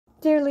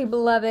Dearly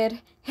beloved,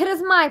 it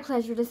is my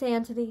pleasure to say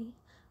unto thee,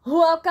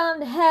 welcome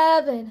to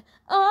heaven,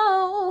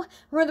 oh,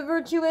 where the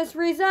virtuous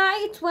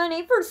reside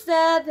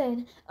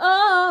 24/7,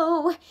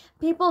 oh,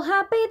 people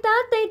happy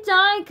that they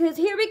die, 'cause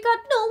here we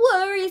got no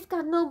worries,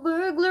 got no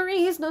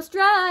burglaries, no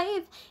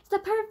strife, it's the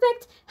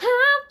perfect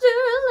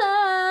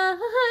afterlife,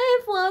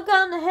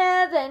 welcome to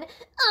heaven,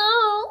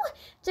 oh,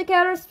 check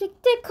out our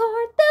strict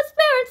decor, the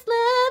spirit's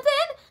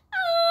living,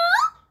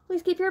 oh,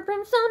 please keep your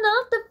brimstone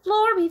off the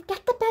floor. We've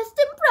got the best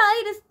and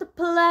brightest, the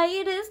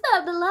politest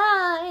of the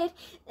light.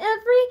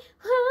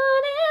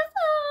 Everyone is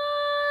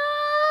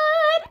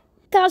on.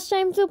 Gosh,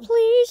 I'm so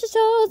pleased to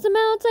show some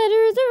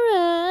outsiders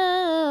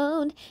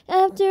around.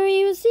 After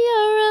you see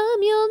our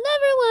realm, you'll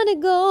never want to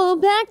go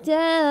back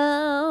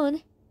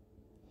down.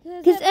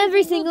 'Cause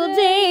every single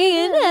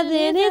day in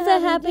heaven is a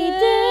happy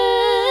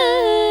day.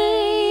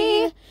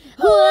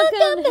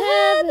 Welcome to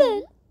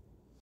heaven.